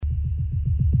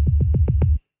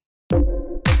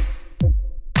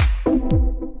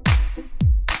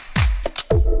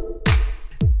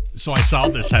So I saw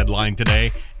this headline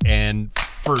today, and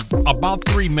for about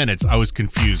 3 minutes, I was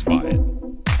confused by it.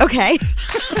 Okay.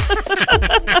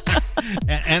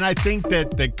 And I think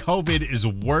that COVID is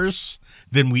worse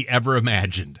than we ever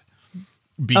imagined.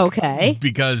 Okay.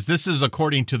 Because this is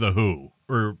according to the WHO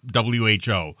or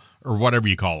WHO or whatever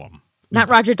you call them. Not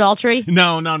Roger Daltrey?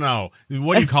 No.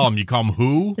 What do you call them? You call them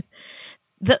WHO?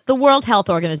 The World Health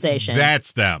Organization.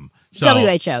 That's them. So,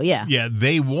 WHO, yeah. Yeah,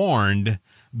 they warned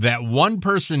that one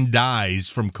person dies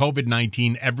from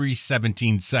COVID-19 every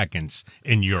 17 seconds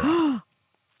in Europe.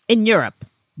 In Europe?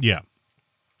 Yeah.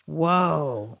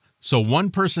 Whoa. So one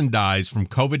person dies from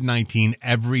COVID-19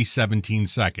 every 17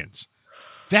 seconds.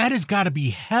 That has got to be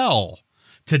hell,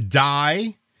 to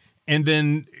die and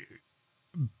then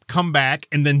come back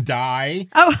and then die.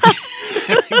 Oh.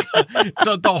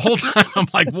 So the whole time I'm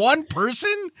like, one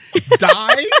person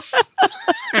dies?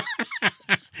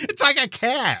 It's like a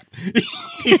cat.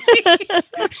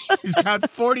 He's got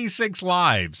 46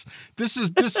 lives.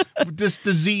 This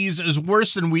disease is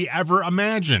worse than we ever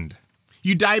imagined.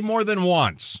 You die more than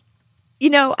once. You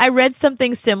know, I read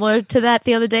something similar to that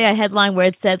the other day, a headline where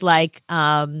it said like,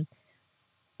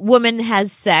 woman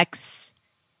has sex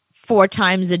 4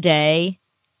 times a day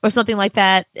or something like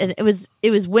that. And it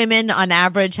was women on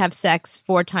average have sex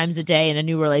 4 times a day in a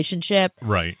new relationship.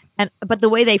 Right. But the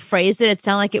way they phrased it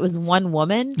sounded like it was one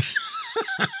woman.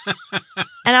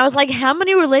 And I was like, how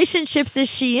many relationships is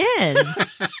she in?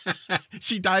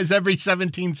 She dies every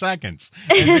 17 seconds.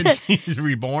 And then she's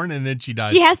reborn and then she dies.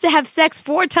 She has to have sex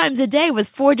 4 times a day with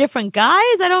 4 different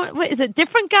guys? Is it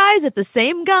different guys? Is it the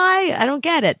same guy? I don't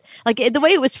get it. Like the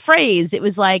way it was phrased, it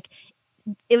was like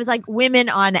women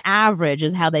on average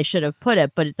is how they should have put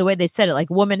it. But the way they said it, like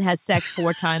woman has sex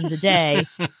 4 times a day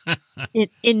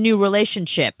in new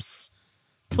relationships,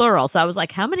 plural. So I was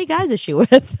like, how many guys is she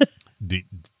with?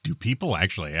 Do people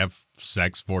actually have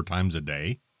sex 4 times a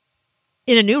day?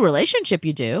 In a new relationship,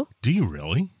 you do. Do you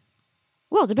really?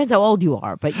 Well, it depends how old you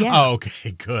are, but yeah. Oh,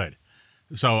 okay, good.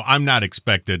 So I'm not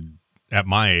expected at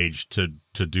my age to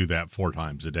do that 4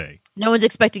 times a day. No one's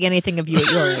expecting anything of you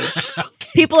at your age. Okay,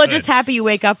 people good. are just happy you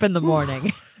wake up in the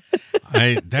morning.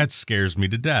 That scares me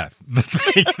to death.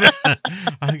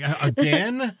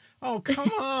 Again? Oh,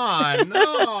 come on.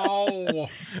 No.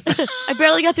 I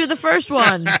barely got through the first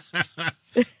one.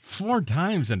 4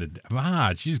 times in a day.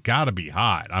 She's got to be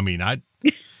hot. I mean,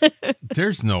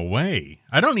 there's no way.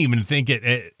 I don't even think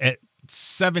at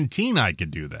 17 I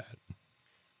could do that.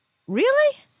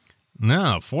 Really?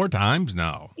 No, 4 times?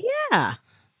 No. Yeah.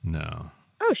 No.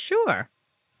 Oh, sure.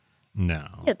 No.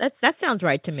 Yeah, that sounds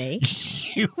right to me.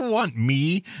 You want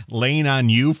me laying on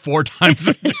you 4 times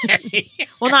a day?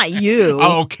 Well, not you.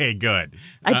 Oh, okay, good.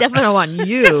 I definitely don't want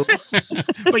you.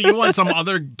 But you want some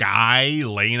other guy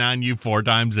laying on you 4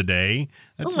 times a day?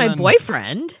 That's my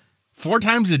boyfriend. 4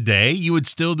 times a day? You would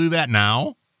still do that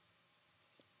now?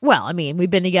 Well, I mean, we've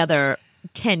been together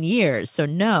 10 years, so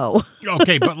no.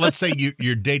 Okay, but let's say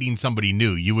you're dating somebody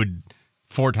new. You would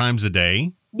 4 times a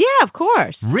day? Yeah, of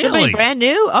course. Really? Somebody brand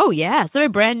new? Oh, yeah.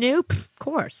 Somebody brand new? Pff, of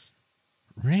course.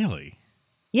 Really?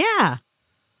 Yeah.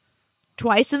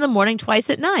 Twice in the morning, twice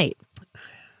at night.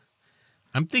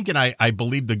 I'm thinking I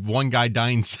believe the one guy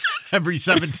dying every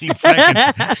 17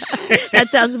 seconds. That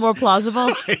sounds more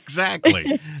plausible.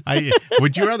 Exactly.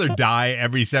 Would you rather die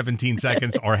every 17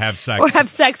 seconds or have sex? Or have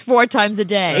sex 4 times a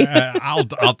day. I'll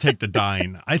take the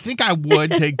dying. I think I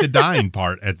would take the dying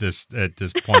part at this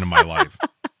point in my life.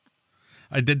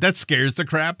 That scares the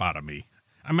crap out of me.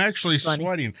 I'm actually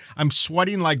sweating. I'm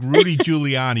sweating like Rudy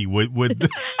Giuliani with the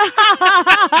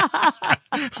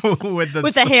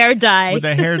hair dye. With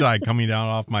the hair dye coming down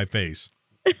off my face.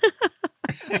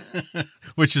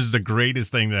 Which is the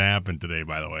greatest thing that happened today,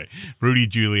 by the way. Rudy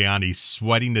Giuliani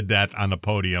sweating to death on the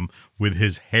podium with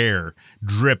his hair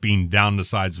dripping down the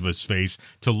sides of his face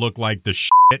to look like the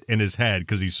shit in his head,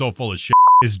 because he's so full of shit,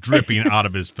 is dripping out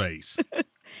of his face.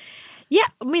 Yeah,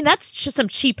 I mean, that's just some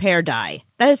cheap hair dye.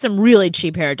 That is some really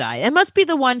cheap hair dye. It must be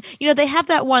the one, they have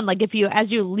that one, like if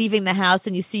as you're leaving the house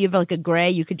and you see you have like a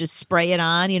gray, you could just spray it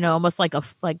on, almost like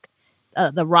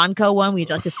the Ronco one where you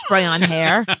like to spray on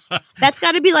hair. That's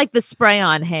got to be like the spray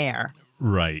on hair.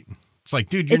 Right. It's like,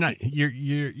 dude,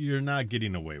 you're not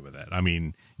getting away with that. I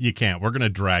mean, you can't. We're going to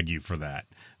drag you for that.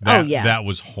 That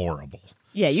was horrible.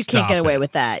 Yeah, you can't get away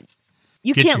with that.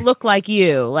 You can't look like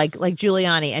like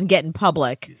Giuliani and get in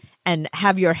public and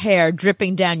have your hair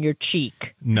dripping down your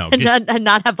cheek. No. And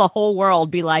not have the whole world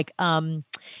be like,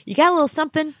 You got a little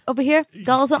something over here?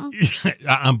 Got a little something?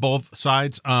 On both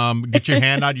sides. Get your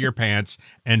hand out of your pants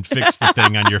and fix the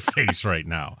thing on your face right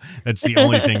now. That's the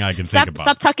only thing I can think about.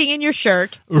 Stop tucking in your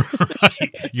shirt.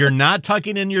 Right. You're not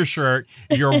tucking in your shirt.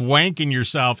 You're wanking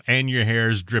yourself and your hair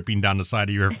is dripping down the side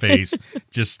of your face.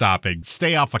 Just stop it.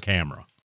 Stay off of camera.